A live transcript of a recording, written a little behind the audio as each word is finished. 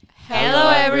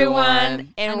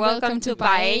everyone, and welcome to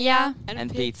Paella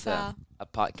and Pizza, a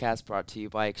podcast brought to you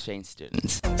by exchange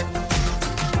students.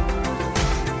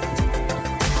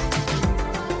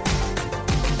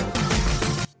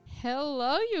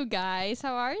 Hello, you guys.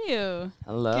 How are you?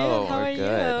 Hello, Good, how we're are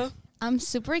good. you? I'm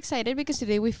super excited because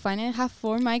today we finally have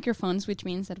 4 microphones, which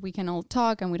means that we can all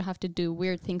talk and we don't have to do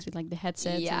weird things with like the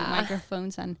headsets and the Yeah.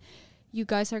 microphones, and you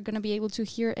guys are going to be able to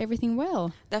hear everything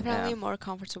well. Definitely Yeah. more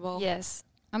comfortable. Yes.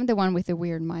 I'm the one with the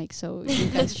weird mic, so you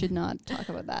guys should not talk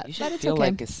about that. You But should it's feel okay.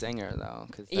 like a singer though,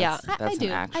 because Yeah. that's I do.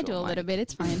 an actual I do a little mic. bit.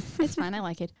 It's fine. It's fine. I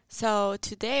like it. So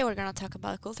today we're gonna talk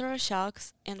about cultural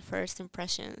shocks and first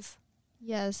impressions.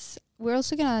 Yes, we're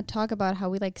also gonna talk about how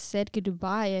we like said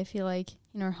goodbye. I feel like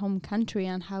in our home country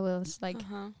and how it was like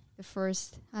the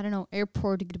first, I don't know,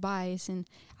 airport goodbyes. And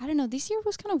I don't know, this year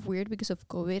was kind of weird because of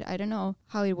COVID. I don't know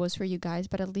how it was for you guys,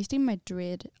 but at least in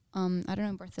Madrid, I don't know,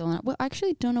 in Barcelona. Well, I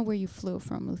actually don't know where you flew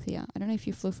from, Lucia. I don't know if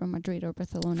you flew from Madrid or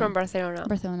Barcelona. From Barcelona.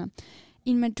 Barcelona.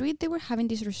 In Madrid, they were having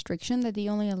this restriction that they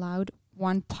only allowed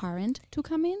one parent to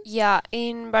come in. Yeah,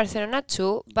 in Barcelona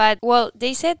too. But, well,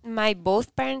 they said my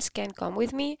both parents can come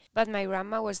with me, but my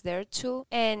grandma was there too.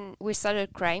 And we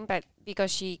started crying, but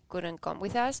because she couldn't come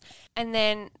with us. And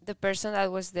then the person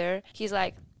that was there, he's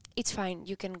like, it's fine,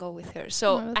 you can go with her.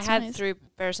 So Oh, I that's had nice. 3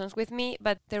 persons with me,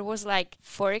 but there was like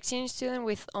 4 exchange students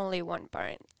with only 1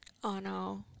 parent. Oh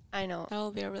no, I know. that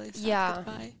will be a really sad Yeah.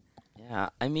 goodbye. Yeah,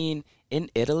 I mean, in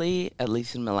Italy, at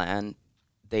least in Milan,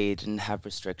 they didn't have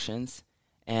restrictions.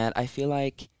 And I feel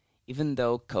like even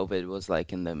though COVID was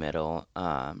like in the middle,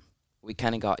 we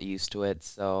kind of got used to it.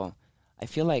 So I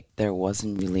feel like there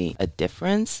wasn't really a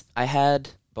difference. I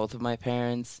had both of my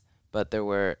parents, but there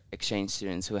were exchange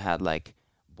students who had like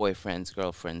boyfriends,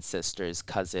 girlfriends, sisters,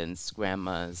 cousins,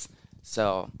 grandmas.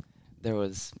 So there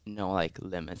was no like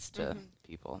limits to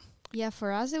people. Yeah,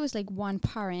 for us, it was like one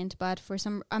parent, but for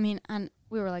some, I mean, and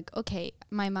we were like, okay,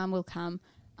 my mom will come,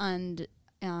 and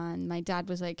my dad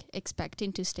was like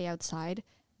expecting to stay outside,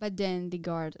 but then the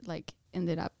guard like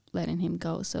ended up letting him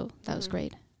go, so that was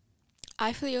great.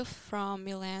 I flew from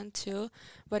Milan too,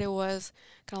 but it was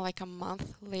kind of like a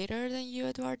month later than you,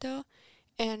 Eduardo,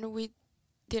 and we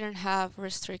didn't have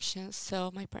restrictions, so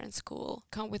my parents could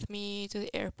come with me to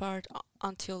the airport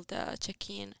until the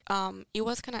check-in. It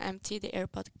was kind of empty, the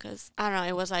airport, because I don't know,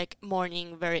 it was like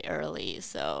morning very early,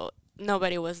 so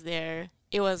nobody was there.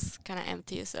 It was kind of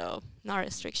empty, so no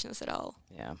restrictions at all.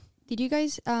 Yeah. Did you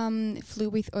guys flew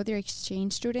with other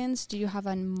exchange students? Did you have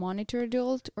a monitor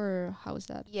adult, or how was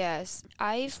that? Yes,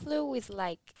 I flew with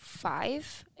like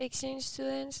 5 exchange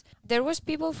students. There was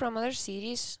people from other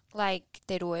cities, like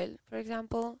Teruel, for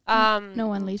example. No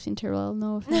one lives in Teruel,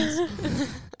 no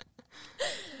offense.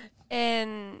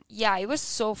 And yeah, it was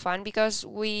so fun because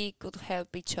we could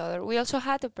help each other. We also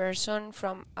had a person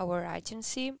from our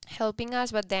agency helping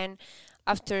us, but then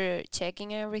after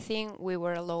checking everything, we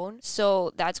were alone.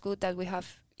 So that's good that we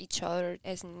have each other,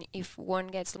 as if one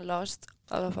gets lost,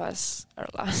 all of us are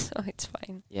lost, so it's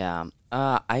fine. Yeah.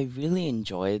 I really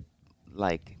enjoyed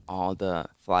like all the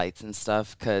flights and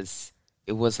stuff because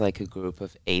it was like a group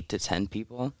of 8 to 10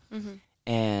 people.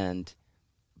 And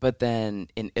but then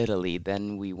in Italy,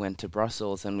 then we went to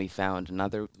Brussels and we found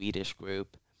another Swedish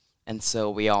group. And so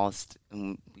we all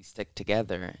we stick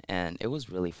together, and it was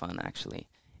really fun actually.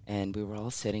 And we were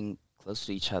all sitting close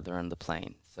to each other on the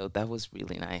plane. So that was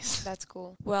really nice. That's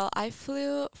cool. Well, I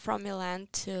flew from Milan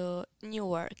to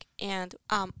Newark, and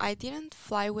I didn't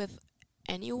fly with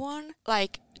anyone.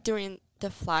 Like during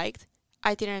the flight,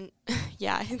 I didn't,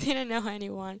 I didn't know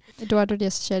anyone. Eduardo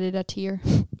just shedded a tear.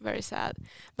 Very sad.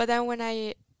 But then when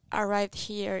I arrived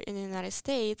here in the United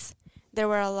States, there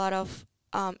were a lot of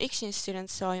exchange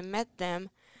students, so I met them.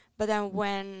 But then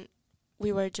when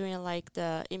we were doing like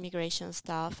the immigration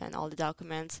stuff and all the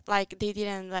documents, like they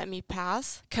didn't let me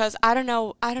pass because I don't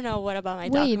know what about my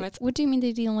documents. What do you mean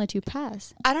they didn't let you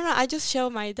pass? I don't know. I just showed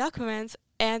my documents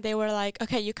and they were like,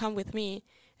 okay, you come with me.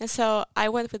 And so I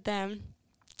went with them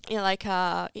in like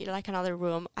another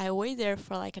room. I waited there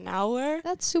for like an hour.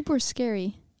 That's super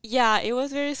scary. Yeah, it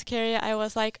was very scary. I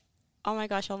was like, oh my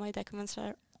gosh, all my documents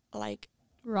are like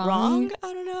Wrong?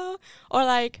 I don't know. Or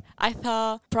like I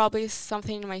thought probably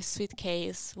something in my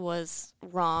suitcase was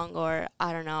wrong, or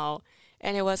I don't know.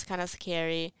 And it was kind of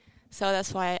scary. So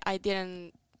that's why I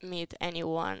didn't meet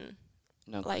anyone.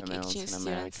 No Like criminals in exchange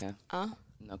students. America.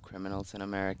 No criminals in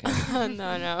America.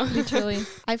 No. Literally.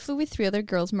 I flew with 3 other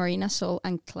girls, Marina, Sol,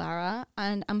 and Clara,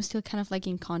 and I'm still kind of like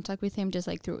in contact with them just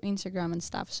like through Instagram and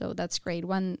stuff. So that's great.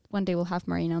 One day we'll have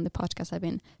Marina on the podcast. I've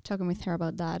been talking with her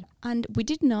about that. And we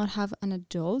did not have an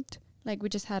adult Like we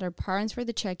just had our parents for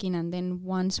the check-in, and then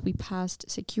once we passed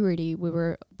security, we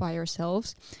were by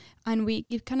ourselves, and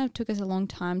it kind of took us a long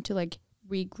time to like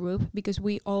regroup because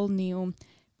we all knew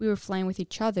we were flying with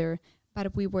each other,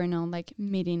 but we were not like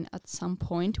meeting at some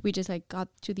point. We just like got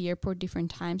to the airport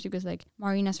different times because like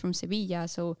Marina's from Sevilla,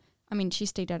 so I mean she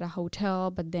stayed at a hotel,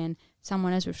 but then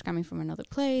someone else was coming from another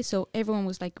place, so everyone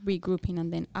was like regrouping,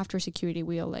 and then after security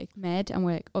we all like met and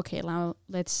we're like, okay, now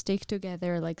let's stick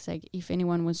together. Like it's like if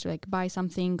anyone wants to like buy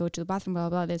something, go to the bathroom, blah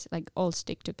blah, let's like all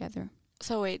stick together.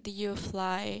 So wait, did you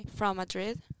fly from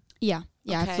Madrid? Yeah,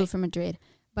 I Okay. flew from Madrid.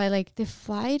 But like the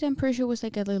flight, I'm pretty sure was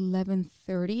like at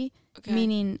 11:30, Okay.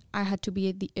 meaning I had to be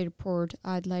at the airport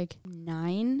at like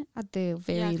 9 at the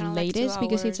very kinda like 2 latest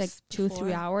because it's like hours 2-3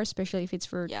 before. hours, especially if it's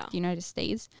for Yeah. the United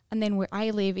States. And then where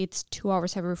I live, it's 2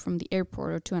 hours ever from the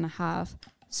airport or 2.5.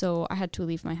 So I had to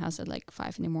leave my house at like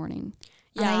 5 in the morning.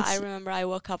 And Yeah, I I remember I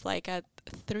woke up like at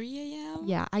 3 a.m.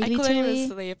 Yeah, I couldn't even literally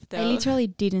sleep though. I literally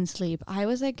didn't sleep. I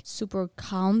was like super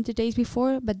calm the days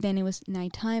before, but then it was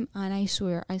nighttime and I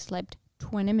swear I slept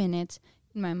 20 minutes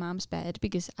in my mom's bed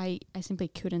because I simply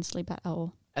couldn't sleep at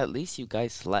all. At least you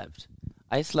guys slept.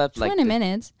 I slept 20 like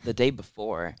minutes? the day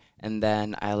before, and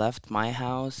then I left my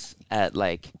house at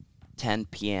like 10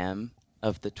 p.m.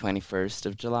 of the 21st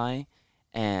of July,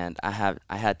 and I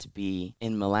had to be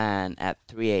in Milan at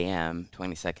 3 a.m.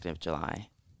 22nd of July.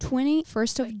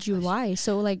 21st of My gosh. July.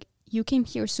 So like you came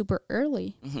here super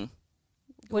early. Hmm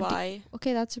What di- Why?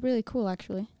 Okay, that's really cool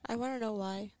actually. I want to know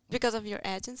why. Because of your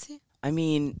agency? I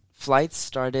mean, flights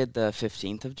started the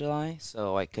 15th of July,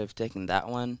 so I could have taken that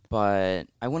one, but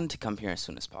I wanted to come here as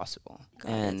soon as possible. Got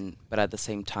it. But at the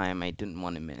same time, I didn't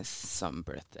want to miss some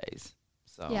birthdays.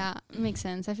 So Yeah, it makes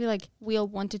sense. I feel like we all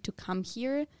wanted to come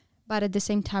here, but at the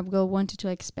same time we all wanted to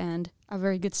like spend a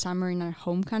very good summer in our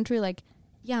home country. Like,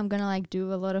 yeah, I'm gonna like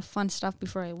do a lot of fun stuff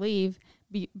before I leave,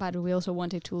 but we also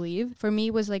wanted to leave. For me,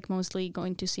 it was like mostly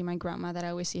going to see my grandma that I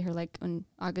always see her like on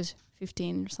August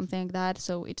 15 or something like that.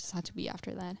 So it just had to be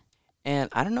after that. And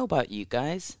I don't know about you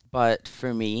guys, but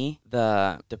for me,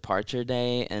 the departure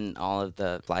day and all of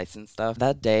the flights and stuff,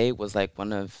 that day was like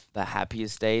one of the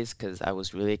happiest days because I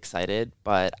was really excited,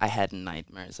 but I had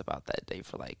nightmares about that day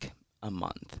for like a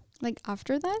month. Like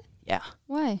after that? Yeah.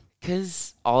 Why?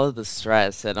 Because all of the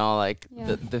stress and all like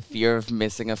Yeah. the fear of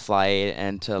missing a flight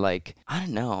and to like, I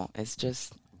don't know, it's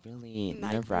just really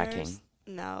nerve wracking. Nightmares?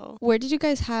 No. Where did you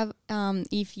guys have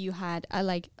if you had a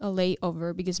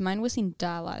layover? Because mine was in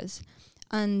Dallas,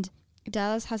 and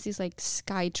Dallas has this like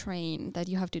sky train that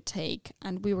you have to take,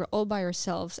 and we were all by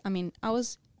ourselves. I mean, I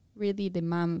was really the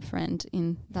mom friend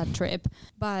in that trip,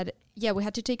 but yeah, we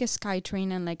had to take a sky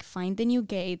train and like find the new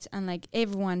gates, and like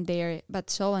everyone there but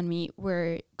Sol and me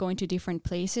were going to different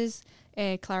places.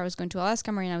 Clara was going to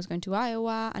Alaska, Marina was going to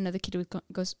Iowa, another kid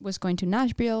was going to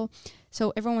Nashville.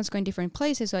 So everyone was going different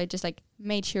places. So I just like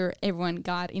made sure everyone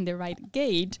got in the right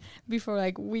gate before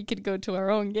like we could go to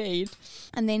our own gate.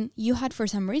 And then you had for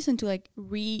some reason to like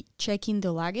recheck in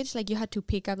the luggage. Like you had to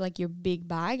pick up like your big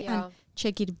bag Yeah. and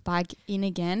check it back in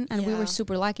again. And we Yeah. were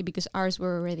super lucky because ours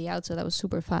were already out. So that was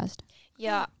super fast.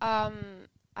 Yeah,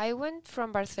 I went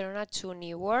from Barcelona to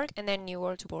Newark and then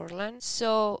Newark to Portland.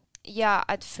 So yeah,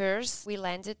 at first we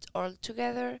landed all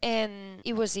together and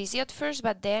it was easy at first,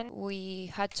 but then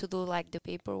we had to do like the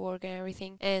paperwork and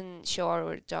everything and show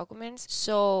our documents.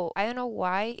 So I don't know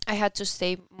why I had to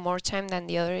stay more time than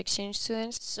the other exchange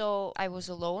students. So I was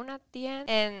alone at the end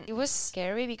and it was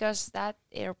scary because that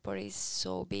airport is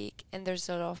so big and there's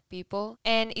a lot of people,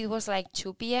 and it was like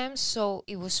 2 p.m. so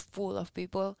it was full of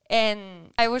people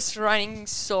and I was running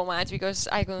so much because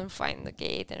I couldn't find the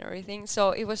gate and everything, so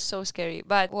it was so scary.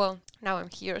 But well, now I'm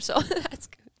here, so that's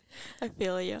good. I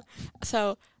feel you.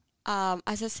 So,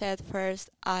 as I said, first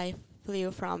I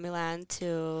flew from Milan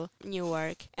to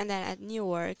Newark, and then at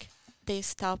Newark, they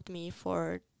stopped me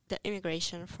for the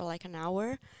immigration for like an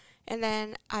hour, and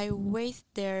then I waited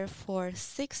there for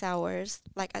 6 hours,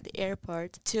 like at the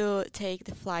airport, to take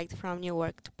the flight from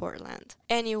Newark to Portland.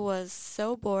 And it was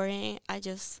so boring.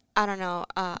 I don't know,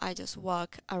 I just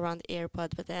walk around the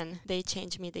airport, but then they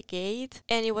changed me the gate,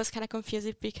 and it was kind of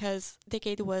confusing because the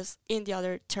gate was in the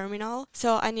other terminal,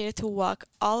 so I needed to walk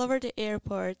all over the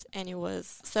airport, and it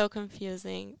was so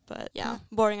confusing, but yeah,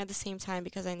 boring at the same time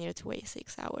because I needed to wait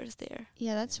 6 hours there.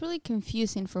 Yeah, that's really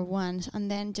confusing for once. And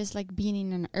then just like being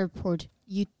in an airport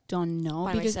you don't know.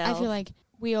 By Because I myself. feel like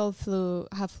we all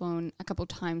have flown a couple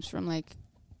times from like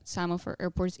some of our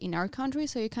airports in our country.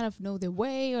 So you kind of know the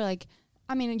way, or like,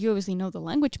 I mean, you obviously know the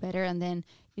language better and then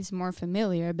it's more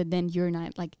familiar. But then you're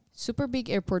not like super big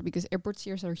airport because airports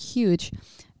here are huge.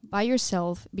 by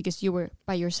yourself because you were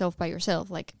by yourself,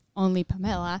 like only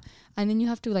Pamela, and then you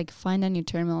have to like find a new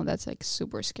terminal that's like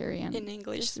super scary and In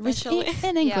English, just especially.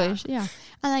 in English, yeah.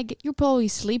 And like you're probably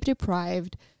sleep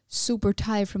deprived, super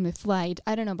tired from the flight.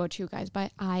 I don't know about you guys,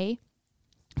 but I,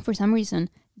 for some reason,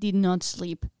 did not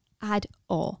sleep at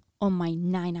all on my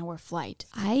 9-hour flight.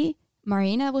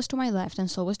 Marina was to my left and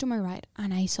Sol was to my right,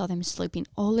 and I saw them sleeping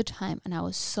all the time, and I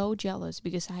was so jealous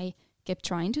because I kept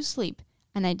trying to sleep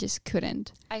and I just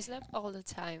couldn't. I slept all the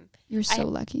time. You're so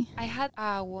lucky. I had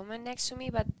a woman next to me,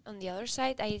 but on the other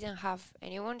side, I didn't have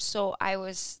anyone, so I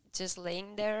was just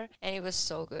laying there, and it was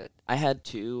so good. I had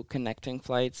 2 connecting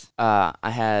flights. I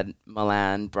had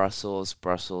Milan, Brussels,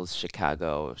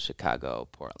 Chicago,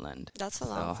 Portland. That's a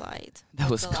long flight. That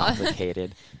was That's a lot.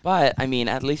 complicated. But, I mean,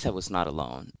 at least I was not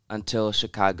alone. Until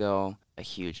Chicago, a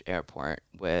huge airport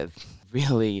with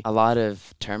really a lot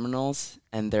of terminals,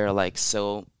 and they're like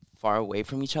so far away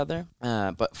from each other.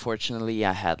 But fortunately,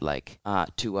 I had like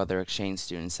 2 other exchange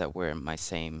students that were in my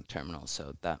same terminal,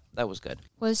 so that was good.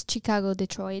 Was Chicago,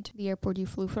 Detroit, the airport you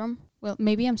flew from? Well,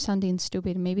 maybe I'm sounding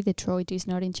stupid. Maybe Detroit is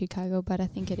not in Chicago, but I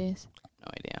think it is.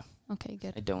 No idea. Okay,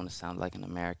 good. I don't want to sound like an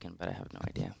American, but I have no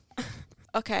idea.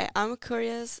 Okay, I'm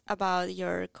curious about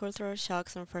your cultural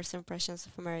shocks and first impressions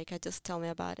of America. Just tell me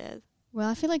about it. Well,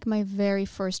 I feel like my very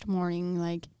first morning,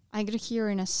 like I got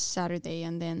here on a Saturday,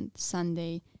 and then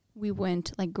Sunday we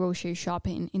went like grocery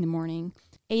shopping in the morning,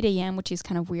 8 a.m., which is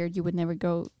kind of weird. You would never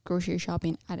go grocery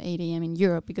shopping at 8 a.m. in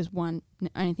Europe because 1,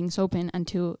 anything's open, and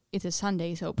 2, it's a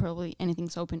Sunday, so probably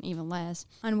anything's open even less.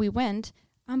 And we went,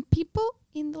 and people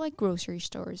in the like grocery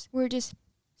stores were just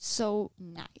so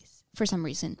nice for some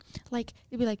reason. Like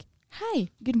they'd be like, "Hi,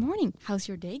 good morning. How's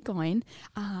your day going?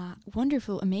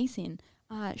 Wonderful, amazing.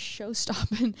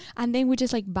 Show-stopping," and then we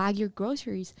just like bag your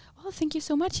groceries. "Oh, thank you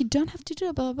so much. You don't have to do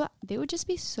it, blah, blah, blah." They would just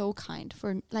be so kind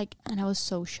for like, and I was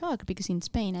so shocked because in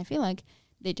Spain, I feel like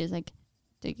they just like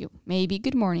take you, maybe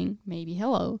good morning, maybe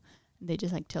hello. They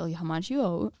just like tell you how much you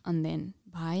owe and then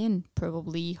bye and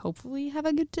probably, hopefully have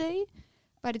a good day.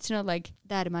 But it's not like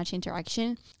that much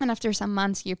interaction. And after some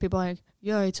months here, people are like,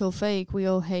 "Yeah, it's all fake. We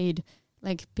all hate,"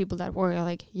 like people that work are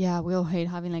like, "Yeah, we all hate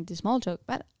having like this small talk."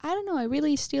 But I don't know, I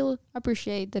really still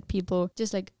appreciate that people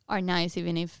just like are nice,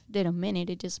 even if they don't mean it.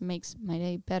 It just makes my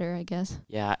day better, I guess.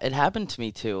 Yeah, it happened to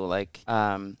me too. Like,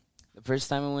 the first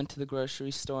time I went to the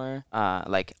grocery store,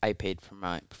 like I paid for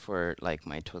my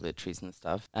toiletries and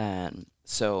stuff, and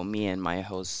so me and my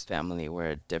host family were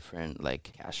at different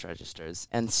like cash registers,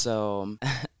 and so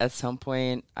at some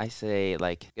point I say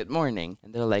like good morning,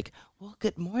 and they're like, "Well,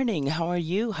 good morning. How are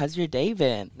you? How's your day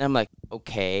been?" And I'm like,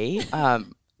 "Okay,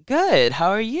 good. How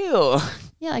are you?"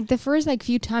 Yeah, like the first like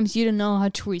few times you don't know how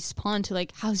to respond to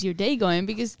like, "How's your day going?"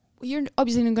 Because you're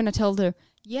obviously not gonna tell them,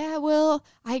 "Yeah, well,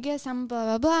 I guess I'm blah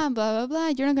blah blah blah blah blah."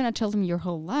 You're not gonna tell them your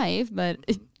whole life, but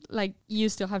like you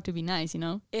still have to be nice, you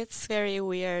know? It's very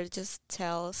weird just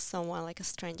tell someone like a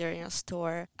stranger in a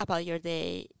store about your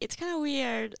day. It's kind of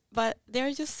weird, but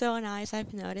they're just so nice.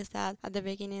 I've noticed that at the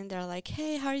beginning they're like,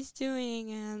 "Hey, how are you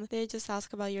doing?" And they just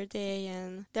ask about your day,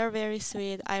 and they're very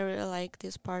sweet. I really like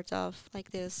this part of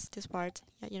like this part,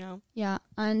 you know. Yeah,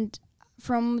 and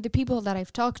from the people that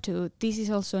I've talked to, this is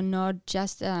also not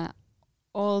just a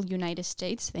all United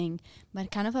States thing, but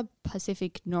kind of a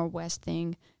Pacific Northwest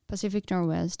thing. Pacific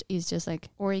Northwest is just like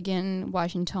Oregon,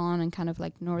 Washington, and kind of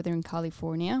like Northern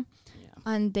California. Yeah.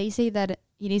 And they say that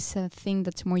it is a thing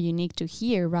that's more unique to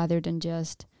here rather than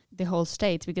just the whole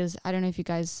states. Because I don't know if you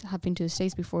guys have been to the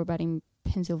States before, but in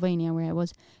Pennsylvania where I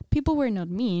was, people were not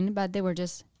mean, but they were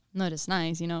just not as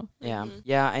nice, you know? Yeah. Mhm.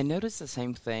 Yeah, I noticed the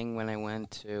same thing when I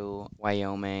went to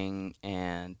Wyoming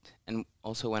and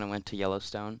also when I went to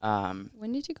Yellowstone.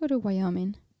 When did you go to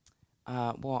Wyoming?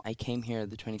 Well, I came here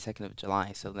the 22nd of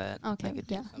July so that I Okay, could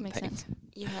do yeah, something. makes sense.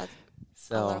 You had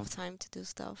So a lot of time to do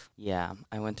stuff. yeah,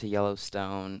 I went to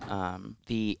Yellowstone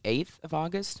the 8th of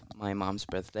August, my mom's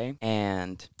birthday,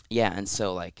 and yeah, and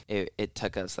so like it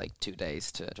took us like 2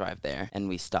 days to drive there, and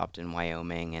we stopped in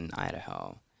Wyoming and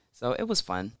Idaho. So it was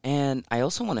fun. And I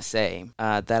also want to say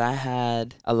that I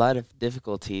had a lot of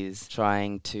difficulties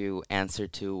trying to answer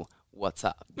to what's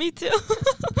up. Me too.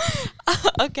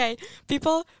 Okay,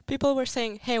 people were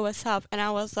saying, "Hey, what's up?" And I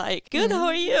was like, "Good, how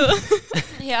are you?"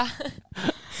 Yeah.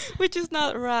 Which is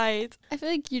not right. I feel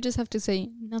like you just have to say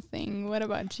nothing. What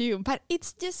about you? But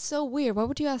it's just so weird. Why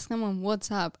would you ask someone what's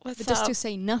up? What's but just up? to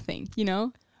say nothing, you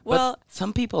know? Well, But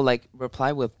some people like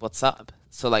reply with what's up.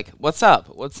 So like, what's up?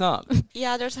 What's up?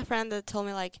 yeah, there's a friend that told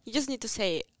me like, you just need to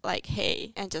say like,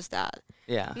 "Hey," and just that.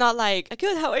 Yeah. Not like,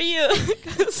 "Good, how are you?"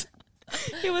 Because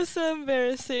it was so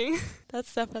embarrassing.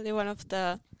 That's definitely one of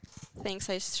the things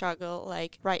I struggle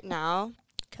like right now.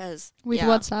 because With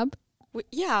WhatsApp?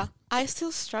 yeah, I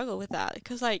still struggle with that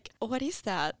because like, what is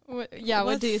that? What do you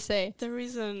What's say? The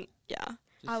reason, yeah,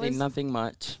 Just I say was- nothing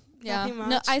much. Yeah. Nothing No,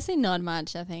 much. I say not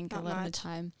much, I think, Not a lot of the much.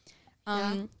 time.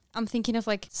 Yeah. I'm thinking of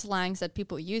like slangs that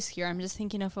people use here. I'm just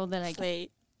thinking of all the like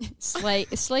slay.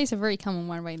 slay is a very common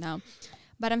one right now.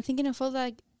 But I'm thinking of all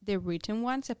like the written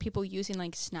ones that people use in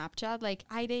like Snapchat, like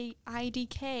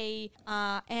IDK,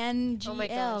 NGL. Oh my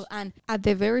gosh. And at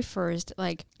the very first,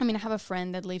 like, I mean, I have a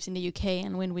friend that lives in the UK,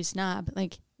 and when we snap,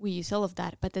 like, we use all of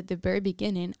that. But at the very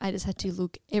beginning, I just had to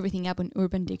look everything up on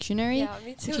Urban Dictionary, Yeah,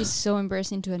 me too. which is so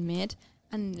embarrassing to admit.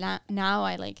 And now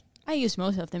I use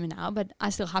most of them now, but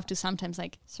I still have to sometimes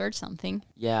like search something.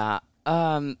 Yeah.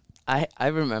 I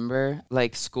remember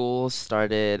like school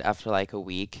started after like a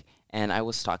week, and I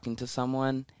was talking to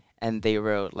someone and they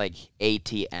wrote like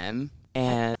ATM,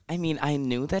 and I mean I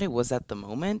knew that it was at the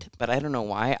moment, but I don't know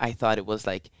why I thought it was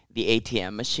like the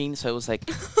ATM machine. So I was like,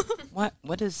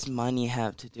 what does money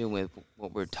have to do with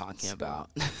what we're talking about?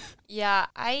 Yeah,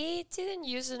 I didn't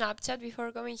use Snapchat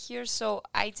before coming here, so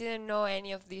I didn't know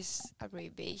any of these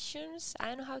abbreviations. I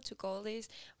don't know how to call this,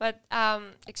 but I don't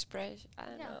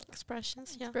know,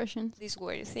 Expressions, yeah. Expressions. these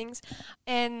weird things.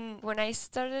 And when I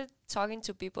started talking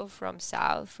to people from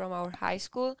South, from our high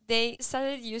school, they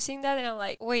started using that, and I'm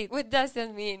like, wait, what does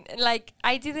that mean? And like,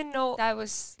 I didn't know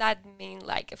that mean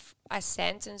like a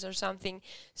sentence or something.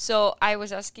 So I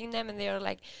was asking them, and they were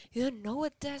like, you don't know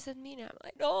what does that mean? And I'm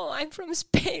like, no, I'm from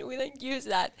Spain. We don't use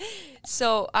that.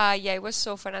 So yeah, it was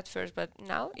so fun at first, but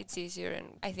now it's easier,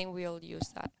 and I think we all use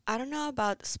that. I don't know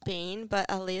about Spain, but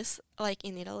at least like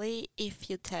in Italy, if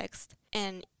you text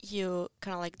and you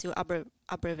kind of like do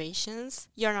abbreviations,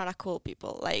 you're not a cool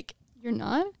people. Like, You're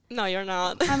not? no, you're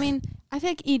not. I mean, I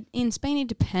think in Spain it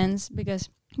depends because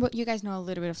you guys know a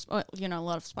little bit of you know a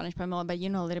lot of Spanish, Pamela, but you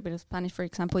know a little bit of Spanish. For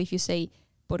example, if you say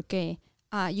 "por qué,"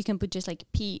 you can put just like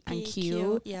P and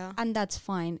Q, yeah. and that's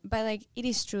fine. But like, it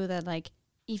is true that like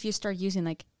if you start using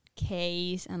like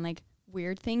K's and like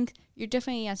weird things, you're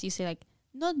definitely, as you say, like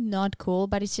not cool,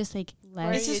 but it's just like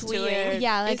less. It's just you doing? weird.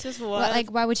 Yeah, like it's just well, what? like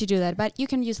why would you do that? But you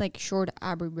can use like short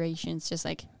abbreviations, just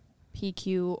like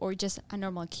PQ or just a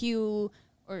normal Q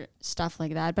or stuff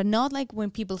like that. But not like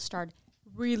when people start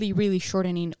really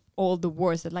shortening all the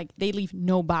words that like they leave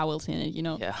no vowels in it, you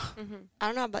know? Yeah. Mm-hmm. I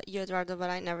don't know about you, Eduardo, but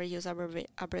I never use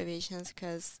abbreviations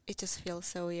because it just feels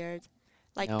so weird.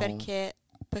 Like No. perché,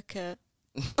 porque.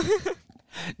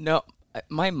 No,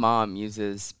 my mom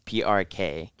uses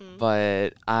PRK, Mm.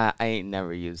 but I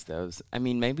never use those. I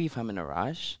mean, maybe if I'm in a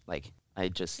rush, like I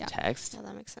just Yeah. text. Yeah,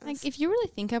 that makes sense. Like if you really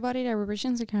think about it,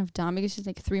 abbreviations are kind of dumb because it's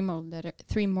like three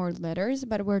more letters,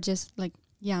 but we're just like,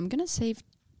 yeah, I'm gonna save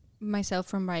myself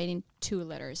from writing 2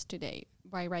 letters today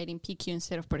by writing PQ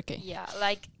instead of porque. Yeah,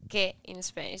 like que in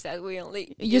Spanish, that we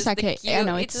only Use use a the K. Q. I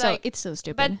know It's it's so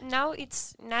stupid. but now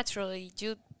it's naturally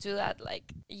you do that. Like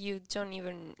you don't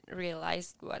even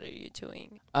realize what are you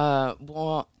doing.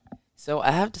 Well, so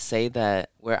I have to say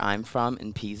that where I'm from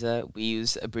in Pisa, we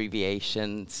use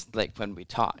abbreviations like when we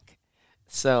talk.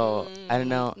 So I don't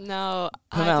know. No,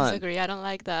 Pamela- I disagree. I don't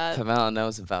like that. Pamela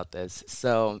knows about this.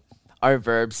 So our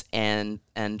verbs end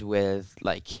with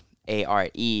like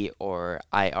ARE or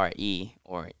IRE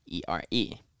or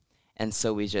ERE. And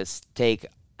so we just take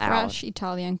out Crash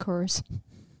Italian course.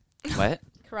 what?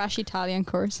 Crash Italian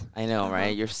course. I know, Uh-huh.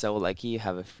 right? You're so lucky you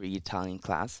have a free Italian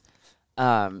class.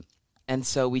 And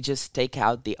so we just take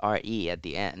out the RE at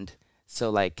the end. So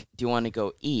like, do you want to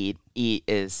go eat? Eat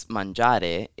is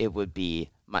mangiare. It would be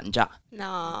mangia.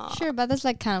 No. Sure, but that's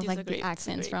like kind of like Disagree, the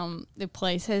accents disagree. from the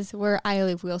places where I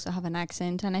live. We also have an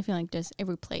accent, and I feel like just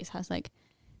every place has like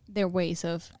their ways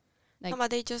of like. No,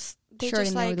 but they just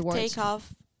shorten like the words. take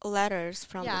off letters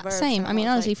from Yeah, the verbs. same. and I mean,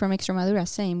 was honestly, like, from Extremadura,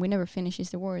 same. We never finishes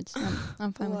the words.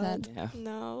 I'm fine with that. Yeah.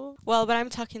 no. Well, but I'm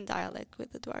talking dialect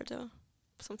with Eduardo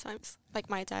sometimes, like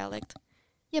my dialect.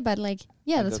 Yeah, but like,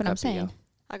 yeah, that's Go what I'm Capillo. saying.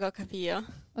 I go capillo.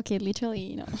 Okay, literally,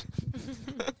 you know.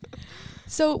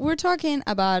 So we're talking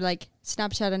about like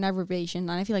Snapchat and abbreviation,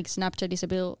 and I feel like Snapchat is a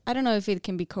bit. I don't know if it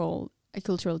can be called a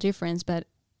cultural difference, but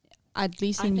at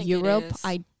least I in think it Europe, is.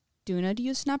 I do not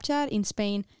use Snapchat. In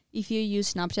Spain, if you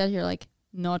use Snapchat, you're like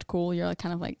not cool. You're like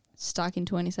kind of like stuck in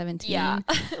 2017. Yeah,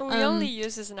 we only Um,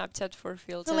 use Snapchat for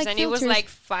filters, like and it was filters- like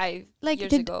 5 like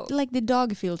years the ago. like the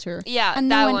dog filter. Yeah,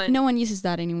 And that no one uses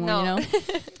that anymore, No. you know?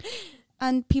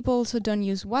 And people also don't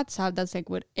use WhatsApp. That's like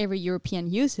what every European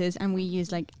uses. And we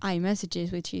use like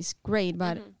iMessages, which is great.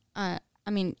 But Mhm.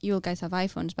 I mean, you guys have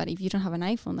iPhones, but if you don't have an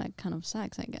iPhone, that kind of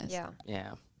sucks, I guess. Yeah.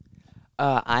 Yeah.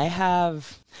 I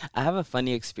have a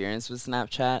funny experience with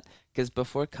Snapchat because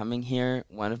before coming here,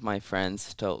 one of my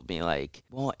friends told me like,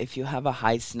 well, if you have a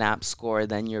high Snap score,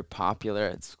 then you're popular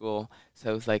at school. So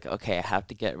I was like, okay, I have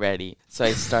to get ready. So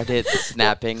I started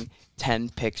snapping 10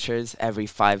 pictures every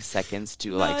 5 seconds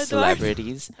to No, like Eduardo.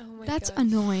 celebrities. Oh my That's gosh.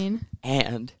 annoying.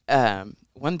 And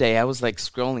one day I was like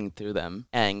scrolling through them,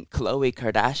 and Khloe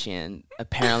Kardashian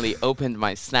apparently opened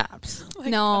my snaps Oh my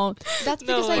No, that's No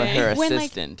because for like way. her when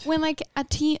assistant. like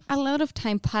a lot of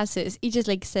time passes, it just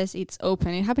like says it's open.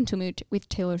 It happened to me with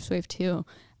Taylor Swift too.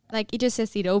 Like it just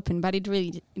says it open, but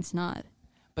it's not.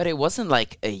 But it wasn't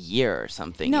like a year or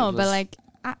something. No, It but was like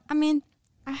I mean,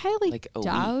 I highly like a week.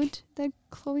 doubt that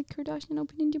Khloe Kardashian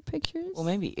opened your pictures. Well,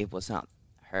 maybe it was not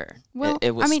her. Well,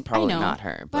 it was I mean, I probably know, not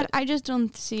her. but I just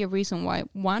don't see a reason why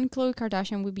one Khloe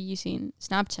Kardashian would be using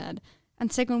Snapchat,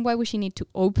 and second, why would she need to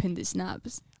open the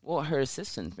snaps? well, her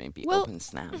assistant maybe Well, opened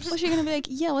snaps. Was she gonna be like,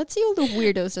 yeah, let's see all the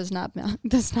weirdos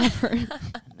that snap her?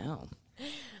 No.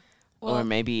 Well, Or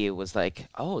maybe it was like,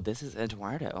 oh, this is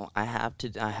Eduardo. I have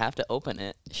to open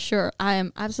it. Sure, I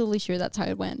am absolutely sure that's how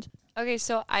it went. Okay,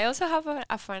 so I also have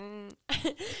a fun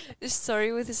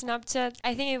story with Snapchat.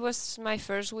 I think it was my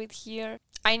first week here.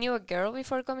 I knew a girl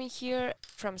before coming here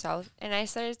from South, and I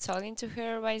started talking to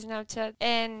her by Snapchat.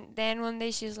 And then one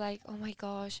day she's like, "Oh my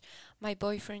gosh, my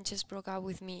boyfriend just broke up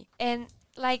with me." And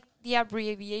like the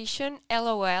abbreviation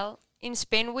LOL, in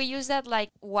Spain we use that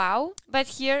like wow, but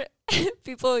here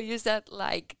people use that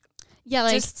like Yeah,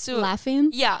 like Just to- laughing,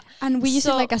 yeah, and we use it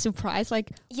So- like a surprise, like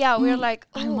yeah. We're like,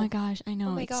 oh my gosh, I know,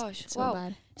 my it's gosh, so wow.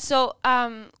 bad. So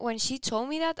when she told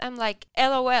me that, I'm like,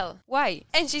 LOL, why?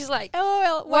 And she's like,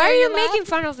 LOL, why are you making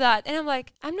fun of that? And I'm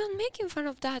like, I'm not making fun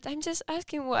of that. I'm just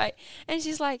asking why. And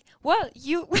she's like, well,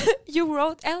 you you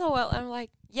wrote LOL. I'm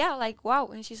like, yeah, like wow.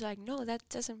 And she's like, no, that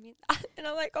doesn't mean that. And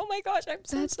I'm like, oh my gosh, I'm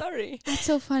so That's- sorry. That's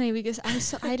so funny because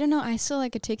I don't know, I saw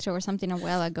like a TikTok or something a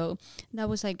while ago that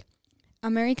was like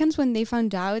Americans when they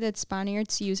found out that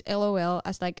Spaniards use LOL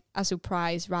as like a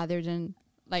surprise rather than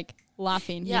like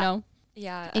laughing, Yeah. you know?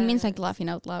 Yeah, It means like laughing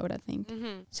out loud, I think.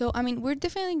 Mm-hmm. So I mean, we're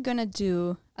definitely gonna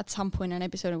do at some point an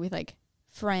episode with like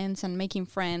friends and making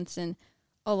friends and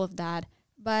all of that.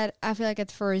 But I feel like at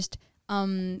first,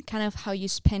 kind of how you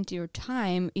spend your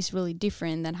time is really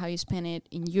different than how you spend it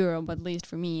in Europe, at least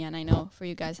for me, and I know for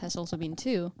you guys has also been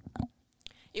too.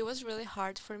 it was really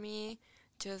hard for me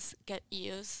just get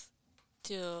used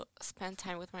to spend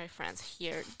time with my friends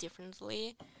here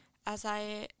differently as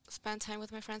I spend time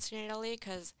with my friends in Italy,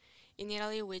 because in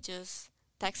Italy we just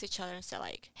text each other and say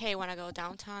like, hey, wanna go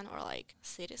downtown, or like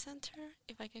city center,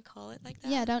 if I can call it like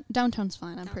that. Yeah, downtown's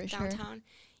fine, I'm Down- pretty sure. downtown.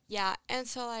 Yeah, and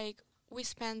so like we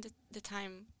spend the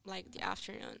time like the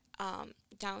afternoon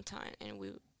downtown, and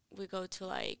we go to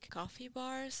like coffee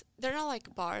bars. They're not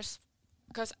like bars,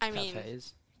 because I mean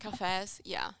cafes.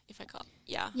 Yeah, if I call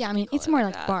Yeah, I we mean, call it's it more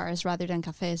like like that. bars rather than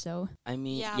cafes, though. I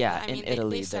mean, Yeah, yeah, but I in mean, they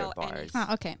Italy there sell are any- bars.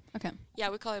 Ah, okay. Yeah,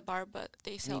 we call it bar, but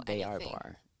they I sell mean, they are anything.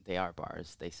 bar. They are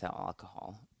bars. They sell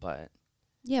alcohol, but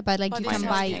Yeah, but like But you they can sell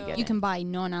buy you- you can buy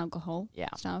non-alcohol yeah.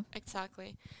 stuff.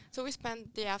 Exactly. So we spend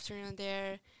the afternoon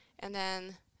there, and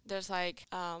then there's like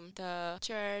the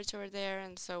church over there,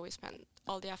 and so we spend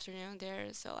all the afternoon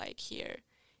there. So like here,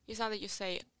 it's not that you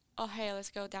say, oh hey, let's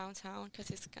go downtown,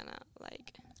 because it's gonna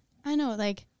like I know,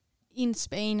 like in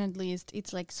Spain at least,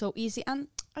 it's like so easy, and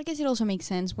I guess it also makes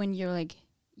sense when you're like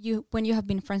when you have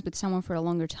been friends with someone for a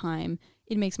longer time.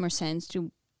 It makes more sense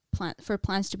to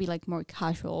plans to be like more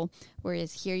casual,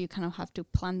 whereas here you kind of have to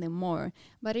plan them more.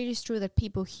 But it is true that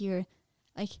people here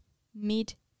like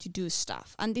meet to do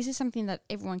stuff, and this is something that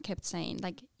everyone kept saying.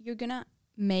 Like you're gonna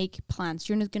make plans.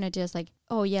 You're not gonna just like,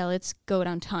 oh yeah, let's go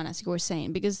downtown, as you were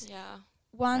saying, because yeah.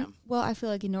 one, Yeah. well, I feel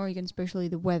like in Oregon, especially,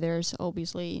 the weather's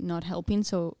obviously not helping.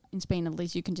 So in Spain, at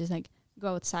least, you can just like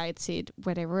go outside, sit,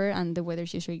 whatever, and the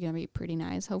weather's usually gonna be pretty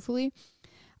nice, hopefully.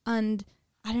 And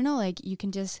I don't know, like you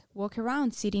can just walk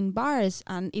around, sit in bars,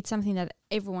 and it's something that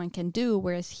everyone can do.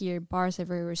 Whereas here, bars are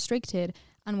very restricted,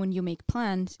 and when you make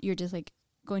plans, you're just like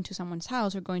going to someone's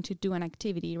house or going to do an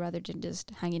activity rather than just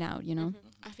hanging out, you know? Mhm.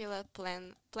 I feel that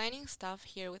planning stuff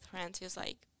here with friends is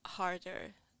like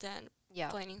harder than Yeah,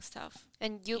 planning stuff.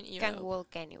 and you in can Europe.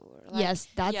 walk anywhere. Like, Yes,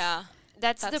 that's yeah,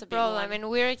 that's That's the a big problem. I one. mean,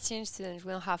 we're exchange students.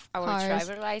 We don't have our Cars.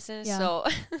 driver license, Yeah. so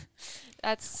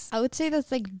that's I would say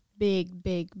that's like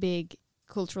big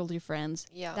cultural difference.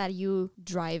 yeah. That you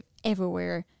drive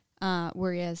everywhere,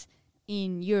 whereas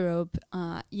in Europe,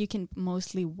 you can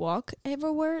mostly walk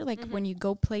everywhere. Like when Mhm. you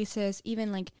go places,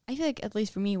 even like I feel like at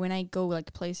least for me, when I go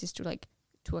like places to like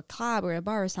to a club or a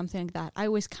bar or something like that, I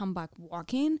always come back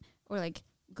walking or like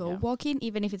go Yeah. walking,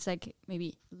 even if it's like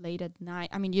maybe late at night.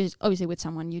 I mean, you obviously with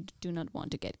someone you do not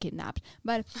want to get kidnapped,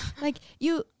 but like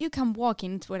you can walk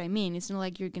in. It's what I mean. It's not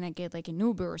like you're gonna get like an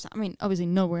Uber or something. I mean, obviously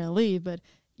know where I live, but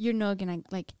you're not gonna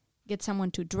like get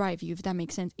someone to drive you, if that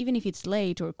makes sense. Even if it's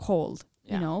late or cold,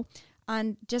 Yeah. you know.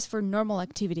 And just for normal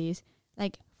activities,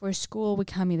 like for school, we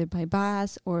come either by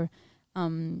bus or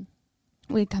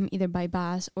we come either by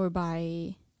bus or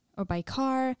by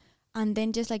car. And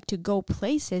then just like to go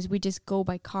places, we just go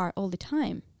by car all the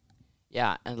time.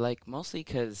 Yeah, and like mostly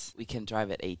because we can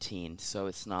drive at 18, so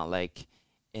it's not like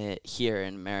here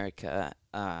in America,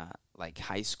 like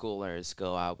high schoolers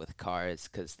go out with cars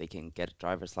because they can get a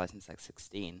driver's license at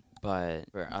 16.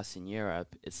 But for us in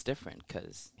Europe, it's different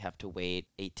because we have to wait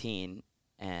 18,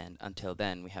 and until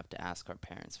then, we have to ask our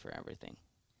parents for everything.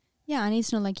 Yeah, and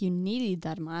it's not like you need it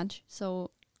that much.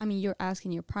 So, I mean, you're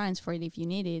asking your parents for it if you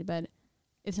need it, but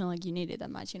it's not like you need it that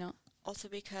much, you know? Also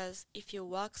because if you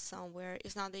walk somewhere,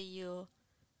 it's not that you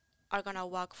are gonna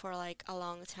walk for like a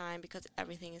long time because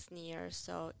everything is near.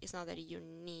 So it's not that you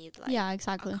need like Yeah,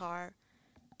 exactly. a car.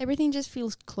 Everything just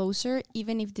feels closer,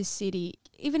 even if the city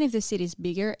is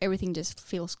bigger, everything just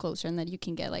feels closer and that you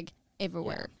can get like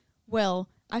everywhere. Well,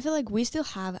 I feel like we still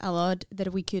have a lot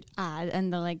that we could add and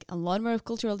like a lot more of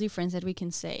cultural difference that we can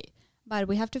say. But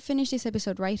we have to finish this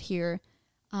episode right here.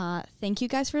 Thank you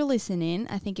guys for listening.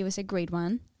 I think it was a great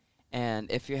one. And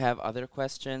if you have other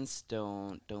questions,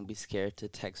 don't be scared to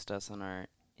text us on our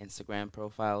Instagram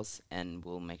profiles, and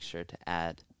we'll make sure to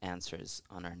add answers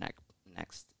on our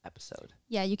next episode.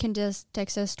 Yeah, you can just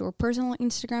text us to our personal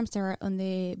Instagrams that are on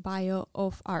the bio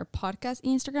of our podcast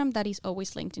Instagram. That is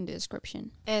always linked in the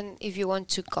description. And if you want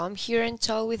to come here and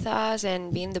talk with us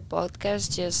and be in the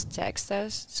podcast, just text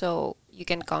us so you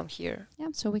can come here. Yeah,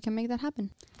 so we can make that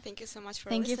happen. Thank you so much for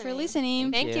Thank listening. you for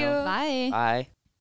listening. Thank Thank you. you. Bye. Bye.